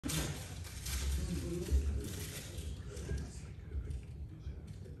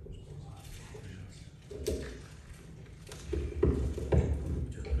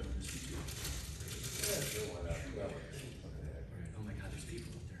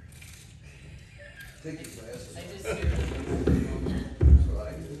Take your glasses I off. just hear. That's what I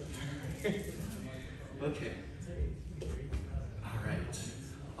do. Okay. All right.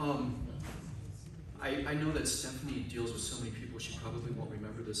 I know that Stephanie deals with so many people, she probably won't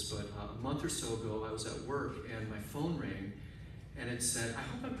remember this, but a month or so ago, I was at work and my phone rang and it said, I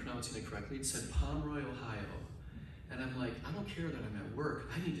hope I'm pronouncing it correctly, it said Pomeroy, Ohio. And I'm like, I don't care that I'm at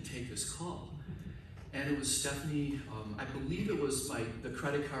work, I need to take this call. And it was Stephanie, I believe it was the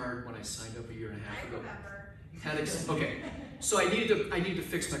credit card when I signed up a year and a half ago. I remember. Okay, so I needed to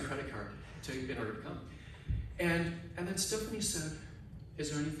fix my credit card in order to come. And then Stephanie said, is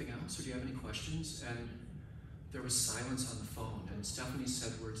there anything else, or do you have any questions? And there was silence on the phone, and Stephanie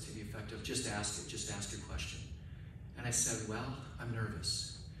said words to the effect of, just ask your question. And I said, well, I'm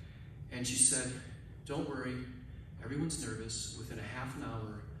nervous. And she said, don't worry, everyone's nervous. Within a half an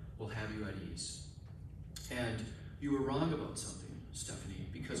hour, we'll have you at ease. And you were wrong about something, Stephanie,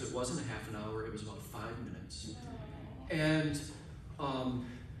 because it wasn't a half an hour, it was about 5 minutes. And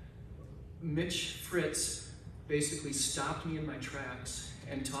Mitch Fritz basically stopped me in my tracks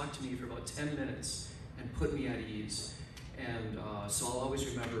and talked to me for about 10 minutes and put me at ease. And so I'll always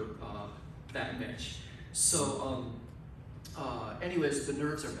remember that Mitch. So anyways, the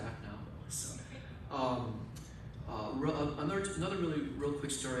nerves are back now. So, another really real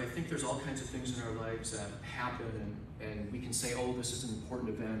quick story. I think there's all kinds of things in our lives that happen and we can say, oh, this is an important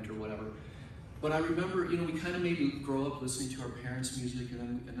event or whatever. But I remember, we kind of maybe grow up listening to our parents' music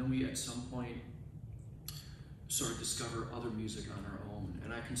and then we at some point sort of discover other music on our own.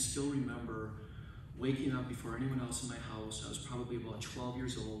 And I can still remember waking up before anyone else in my house. I was probably about 12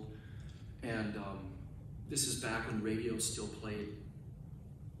 years old. And this is back when radio still played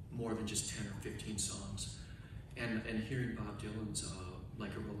more than just 10 or 15 songs. And hearing Bob Dylan's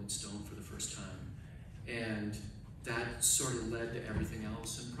Like a Rolling Stone for the first time. And that sort of led to everything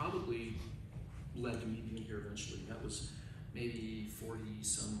else and probably led to me being here eventually. That was maybe 40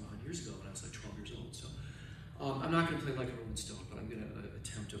 some odd years ago when I was like 12 years old. So I'm not going to play Like a Rolling Stone, but I'm going to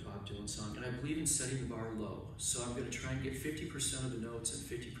attempt a Bob Dylan song. And I believe in setting the bar low. So I'm going to try and get 50% of the notes and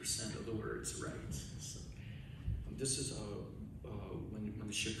 50% of the words right. So, this is when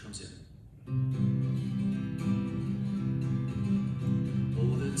the ship comes in.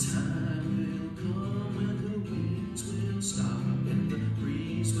 Oh, the time will come when the winds will stop and the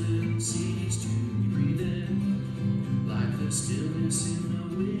breeze will cease to be breathing. Like the stillness in the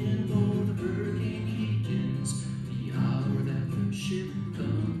wind or the hurricane begins, the hour that the ship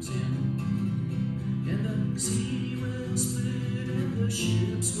comes in. And the sea will split and the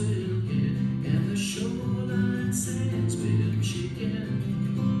ships will hit and the shoreline sands will be shaken.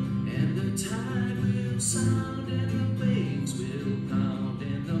 And the tide will sound and the waves will pound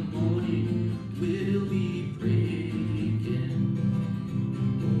and the morning will be breaking.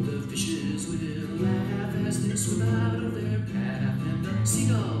 Oh, the fishes will laugh as they swim out of their path and the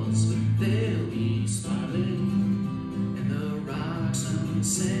seagulls, they'll be smiling. And the rocks on the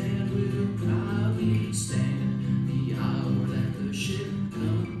sand will proudly stand the hour that the ship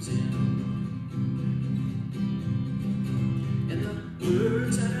comes in. And the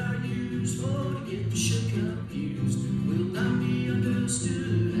words that are used for to get the ship confused will not be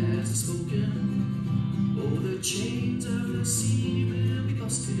understood as spoken. Oh, the chains of the sea will be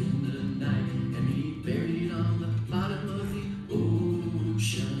busted in the night and be buried on the bottom of the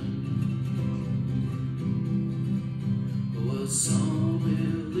ocean. Oh, a song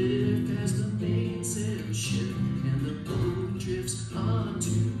will lift as the mainsail shift and the boat drifts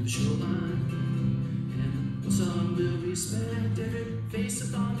onto the shoreline. And the sun will respect every face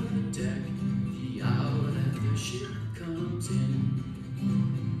upon the deck the hour that the ship comes in.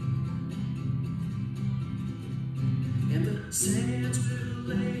 And the sands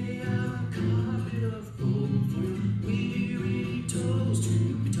will lay out a carpet of gold for your weary toes to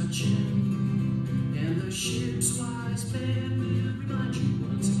be touching. And the ship's wise man will remind you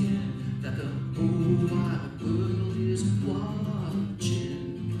once again that the whole wide world is watching.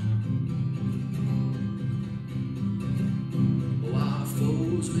 Oh, our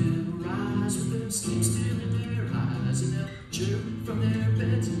foes will rise with their sticks